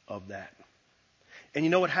of that. And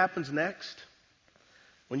you know what happens next?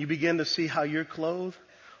 When you begin to see how you're clothed,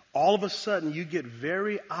 all of a sudden you get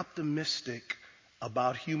very optimistic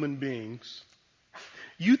about human beings.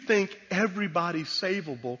 You think everybody's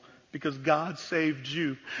savable because God saved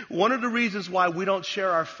you. One of the reasons why we don't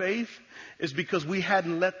share our faith is because we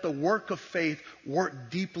hadn't let the work of faith work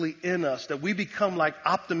deeply in us, that we become like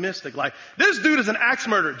optimistic, like, this dude is an axe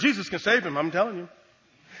murderer. Jesus can save him, I'm telling you.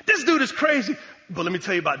 This dude is crazy. But let me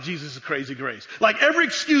tell you about Jesus' crazy grace. Like every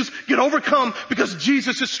excuse get overcome because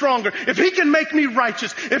Jesus is stronger. If he can make me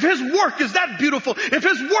righteous, if his work is that beautiful, if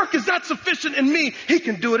his work is that sufficient in me, he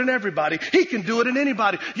can do it in everybody. He can do it in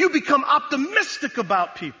anybody. You become optimistic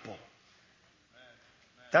about people.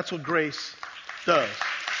 That's what grace does.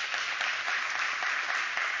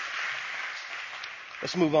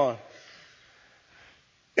 Let's move on.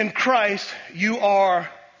 In Christ, you are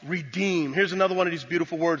redeemed. Here's another one of these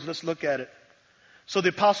beautiful words. Let's look at it. So the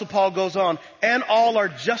Apostle Paul goes on, and all are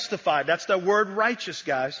justified. That's the word righteous,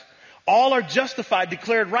 guys. All are justified,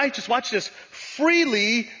 declared righteous. Watch this.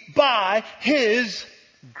 Freely by his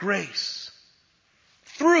grace.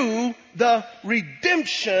 Through the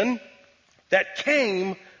redemption that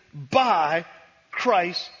came by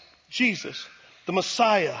Christ Jesus. The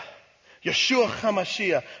Messiah. Yeshua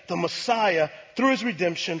HaMashiach. The Messiah through his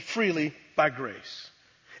redemption freely by grace.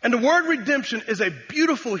 And the word redemption is a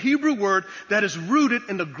beautiful Hebrew word that is rooted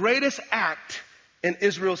in the greatest act in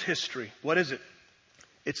Israel's history. What is it?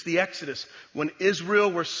 It's the Exodus, when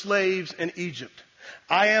Israel were slaves in Egypt.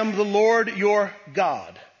 I am the Lord your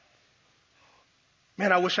God.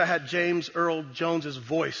 Man, I wish I had James Earl Jones's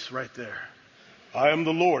voice right there. I am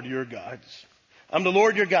the Lord your God. I'm the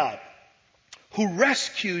Lord your God who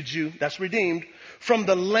rescued you, that's redeemed, from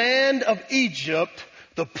the land of Egypt,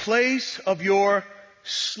 the place of your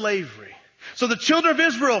slavery. So the children of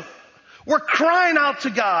Israel were crying out to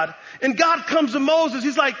God, and God comes to Moses.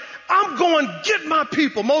 He's like, I'm going to get my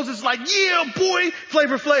people. Moses is like, yeah, boy,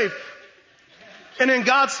 Flavor Flav. And then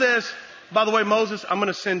God says, by the way, Moses, I'm going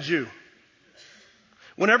to send you.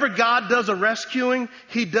 Whenever God does a rescuing,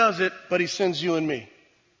 he does it, but he sends you and me.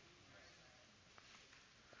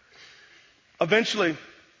 Eventually,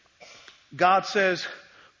 God says,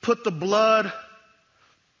 put the blood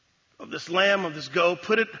of this lamb, of this goat,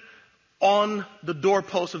 put it on the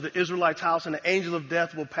doorpost of the Israelites' house, and the angel of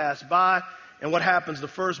death will pass by. And what happens? The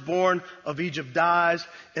firstborn of Egypt dies,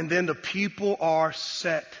 and then the people are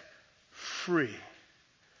set free.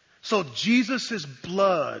 So Jesus'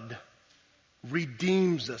 blood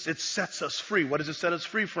redeems us. It sets us free. What does it set us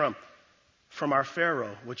free from? From our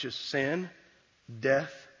Pharaoh, which is sin,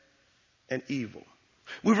 death, and evil.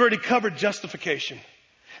 We've already covered justification.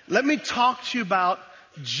 Let me talk to you about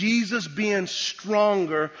Jesus being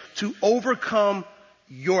stronger to overcome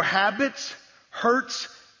your habits, hurts,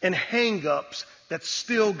 and hang-ups that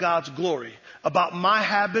steal God's glory. About my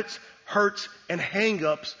habits, hurts, and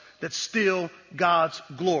hang-ups that steal God's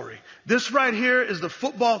glory. This right here is the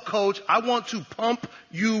football coach. I want to pump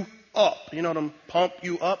you up. You know what I'm pump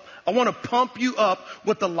you up? I want to pump you up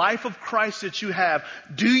with the life of Christ that you have.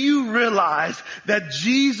 Do you realize that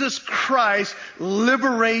Jesus Christ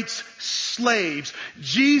liberates slaves?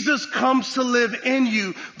 Jesus comes to live in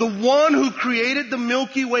you. The one who created the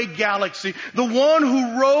Milky Way galaxy, the one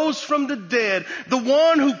who rose from the dead, the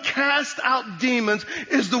one who cast out demons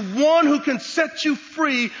is the one who can set you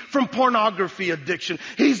free from pornography addiction.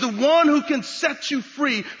 He's the one who can set you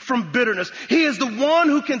free from bitterness. He is the one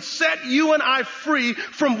who can set you and I free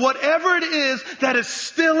from whatever it is that is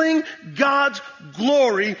stealing God's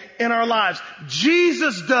glory in our lives.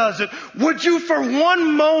 Jesus does it. Would you for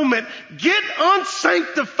one moment get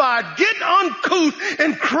unsanctified, get uncouth,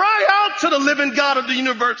 and cry out to the living God of the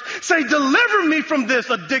universe? Say, deliver me from this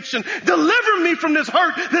addiction. Deliver me from this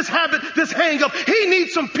hurt, this habit, this hang up. He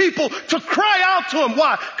needs some people to cry out to him.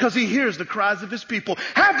 Why? Because he hears the cries of his people.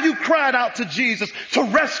 Have you cried out to Jesus to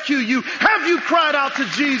rescue you? Have you cried out to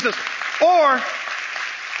Jesus? Or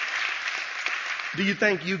do you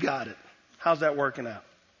think you got it? How's that working out?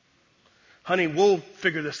 Honey, we'll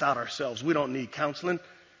figure this out ourselves. We don't need counseling.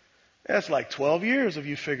 That's like 12 years of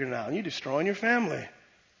you figuring it out, and you're destroying your family.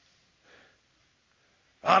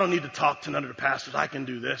 I don't need to talk to none of the pastors. I can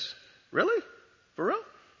do this. Really? For real?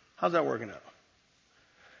 How's that working out?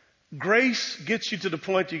 Grace gets you to the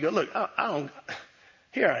point you go, look,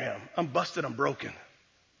 here I am. I'm busted. I'm broken.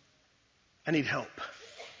 I need help.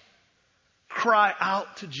 Cry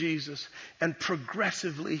out to Jesus, and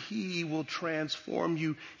progressively he will transform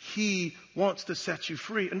you. He wants to set you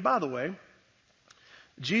free. And by the way,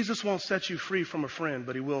 Jesus won't set you free from a friend,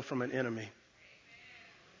 but he will from an enemy.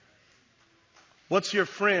 What's your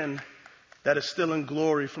friend that is stealing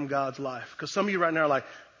glory from God's life? Because some of you right now are like,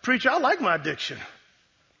 preacher, I like my addiction.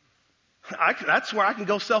 That's where I can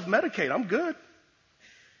go self-medicate. I'm good.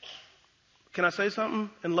 Can I say something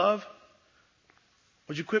in love?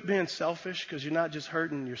 Would you quit being selfish? Because you're not just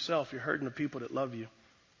hurting yourself, you're hurting the people that love you.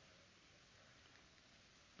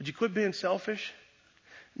 Would you quit being selfish?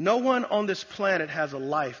 No one on this planet has a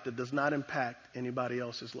life that does not impact anybody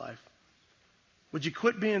else's life. Would you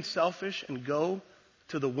quit being selfish and go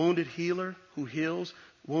to the wounded healer who heals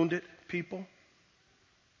wounded people?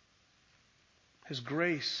 His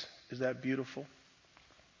grace is that beautiful.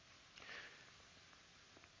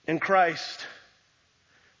 In Christ,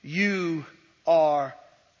 you are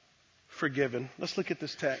forgiven. Let's look at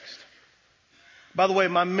this text. By the way,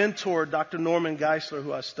 my mentor, Dr. Norman Geisler,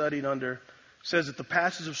 who I studied under, says that the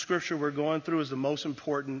passage of Scripture we're going through is the most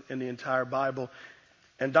important in the entire Bible.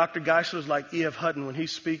 And Dr. Geisler is like E.F. Hutton. When he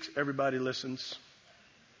speaks, everybody listens.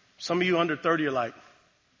 Some of you under 30 are like,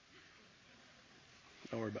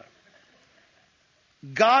 don't worry about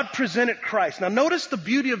it. God presented Christ. Now notice the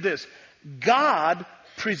beauty of this. God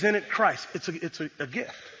presented Christ. It's a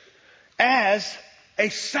gift. As a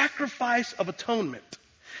sacrifice of atonement.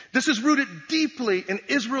 This is rooted deeply in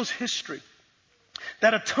Israel's history.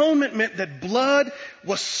 That atonement meant that blood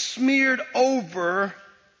was smeared over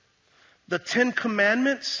the 10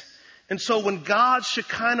 Commandments. And so when God's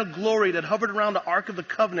Shekinah glory that hovered around the Ark of the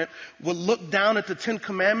Covenant would look down at the 10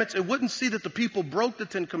 Commandments, it wouldn't see that the people broke the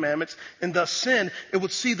 10 Commandments and thus sinned. It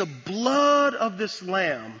would see the blood of this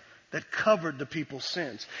lamb that covered the people's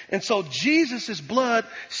sins. And so Jesus' blood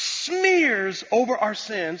smears over our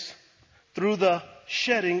sins through the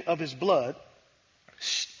shedding of his blood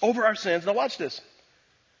over our sins. Now watch this.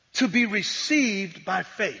 To be received by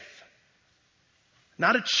faith.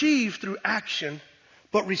 Not achieved through action,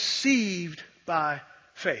 but received by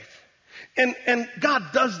faith. And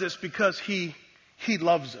God does this because he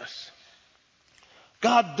loves us.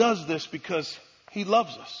 God does this because he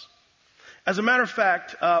loves us. As a matter of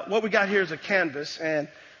fact, what we got here is a canvas, and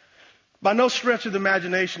by no stretch of the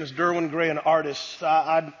imagination is Derwin Gray an artist.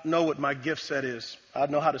 I know what my gift set is. I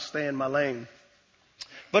know how to stay in my lane.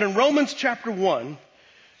 But in Romans chapter 1,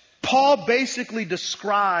 Paul basically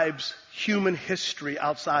describes human history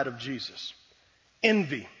outside of Jesus.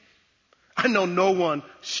 Envy. I know no one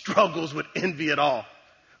struggles with envy at all.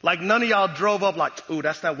 Like none of y'all drove up like, ooh,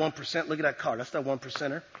 that's that 1%. Look at that car. That's that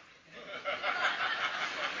 1%er.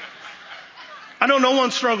 I know no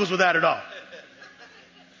one struggles with that at all.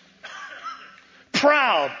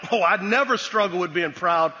 Proud. Oh, I'd never struggle with being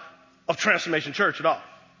proud of Transformation Church at all.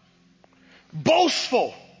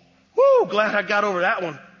 Boastful. Woo, glad I got over that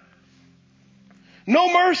one.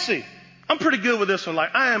 No mercy. I'm pretty good with this one.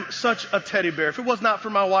 Like, I am such a teddy bear. If it was not for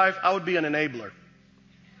my wife, I would be an enabler.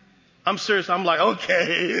 I'm serious. I'm like,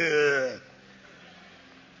 okay.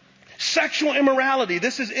 Sexual immorality.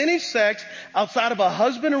 This is any sex outside of a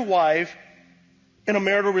husband and wife in a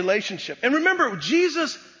marital relationship. And remember,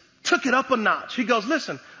 Jesus took it up a notch. He goes,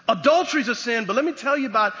 listen, adultery is a sin, but let me tell you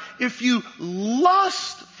about if you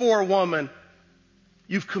lust for a woman,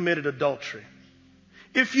 you've committed adultery.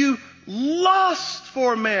 If you lust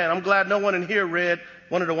for a man, I'm glad no one in here read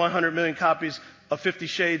one of the 100 million copies of 50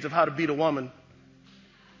 Shades of How to Beat a Woman.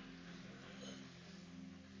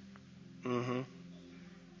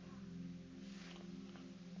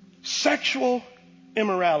 Sexual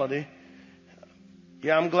immorality.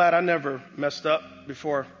 Yeah, I'm glad I never messed up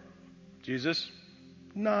before Jesus.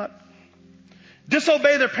 Not.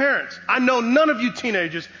 Disobey their parents. I know none of you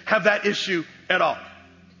teenagers have that issue at all.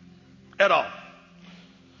 At all.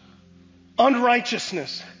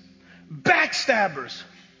 Unrighteousness. Backstabbers.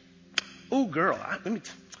 Ooh, girl.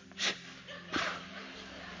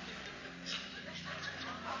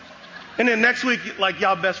 And then next week, like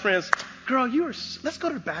y'all best friends, girl, let's go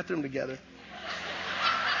to the bathroom together.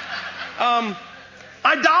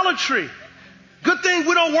 Idolatry. Good thing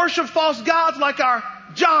we don't worship false gods like our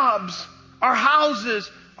jobs, our houses,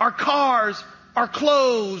 our cars, our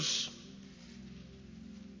clothes,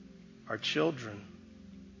 our children.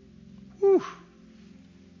 Whew.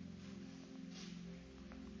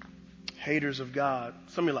 Haters of God.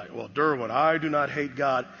 Some of you are like, well, Derwin, I do not hate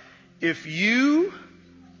God. If you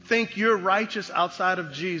think you're righteous outside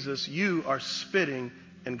of Jesus, you are spitting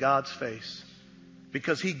in God's face.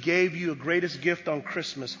 Because he gave you a greatest gift on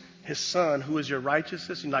Christmas, his son, who is your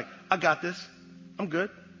righteousness. And you're like, I got this. I'm good.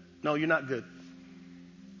 No, you're not good.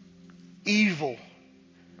 Evil.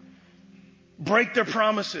 Break their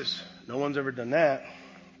promises. No one's ever done that.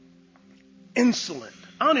 Insolent.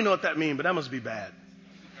 I don't even know what that means, but that must be bad.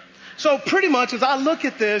 So pretty much as I look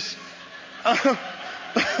at this,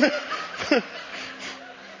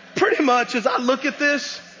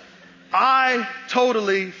 I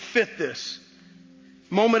totally fit this.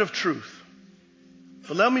 Moment of truth.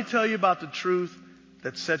 But let me tell you about the truth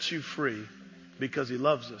that sets you free because he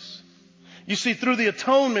loves us. You see, through the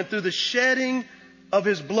atonement, through the shedding of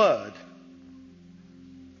his blood,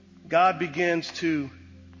 God begins to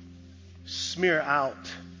smear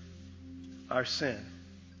out our sin.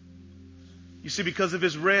 You see, because of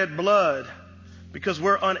his red blood, because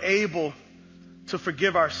we're unable to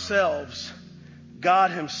forgive ourselves, God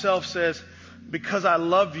himself says, because I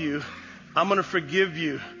love you, I'm going to forgive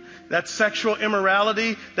you. That sexual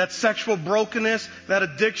immorality, that sexual brokenness, that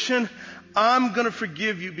addiction, I'm going to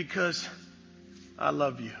forgive you because I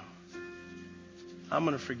love you. I'm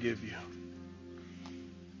going to forgive you.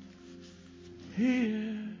 He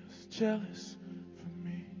is jealous for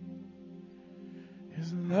me.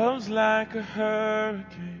 His love's like a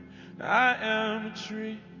hurricane. I am a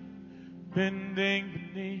tree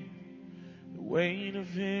bending beneath the weight of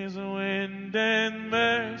his wind and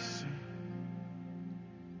mercy.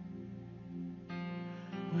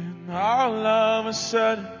 When all of a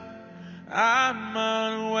sudden I'm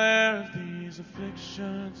unaware of these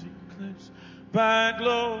afflictions eclipsed by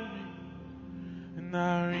glory, and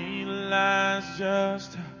I realize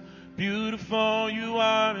just how beautiful you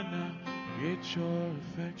are, and how great your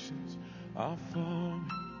affections are for me.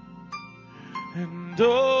 And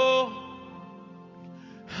oh,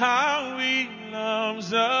 how he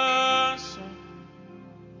loves us.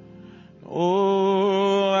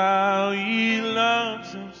 Oh, how he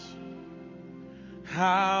loves us.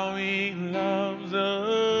 How he loves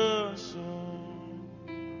us.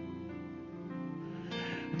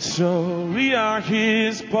 And so we are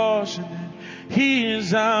his portion, and he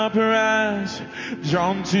is our prize,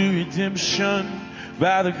 drawn to redemption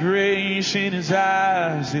by the grace in his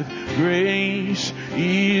eyes. If grace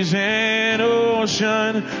is an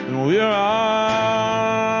ocean, and we're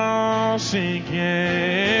all sinking.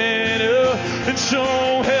 And so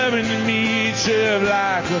heaven meets earth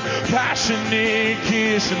like a passionate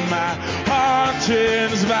kiss, and my heart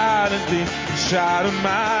turns violently inside of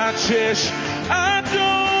my chest. I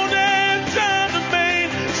don't have time to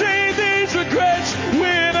maintain these regrets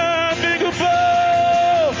when I think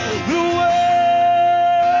about the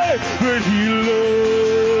way that he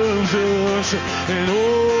loves us, and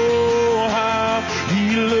oh, how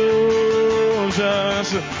he loves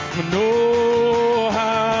us, and oh,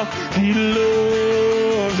 how he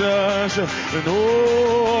loves us, and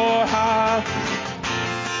oh, how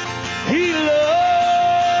he loves,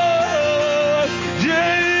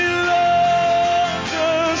 yeah, he loves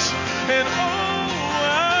us, and oh,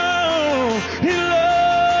 how he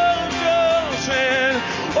loves us, and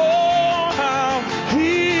oh, how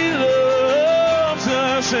he loves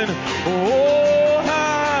us, and oh,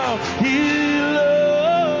 how he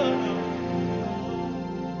loves,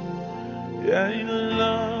 yeah, he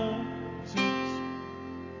loves us.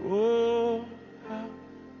 Oh, how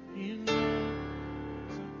he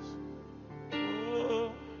loves us.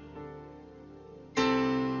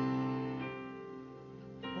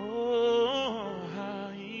 Oh, how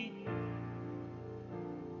he,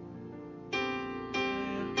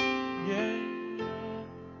 yeah.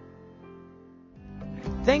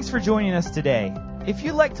 Thanks for joining us today. If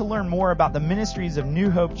you'd like to learn more about the ministries of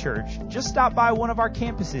New Hope Church, just stop by one of our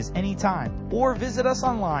campuses anytime or visit us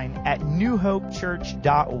online at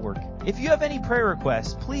newhopechurch.org. If you have any prayer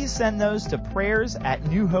requests, please send those to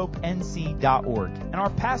prayers@newhopenc.org, and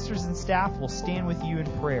our pastors and staff will stand with you in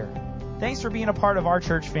prayer. Thanks for being a part of our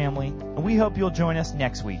church family, and we hope you'll join us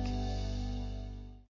next week.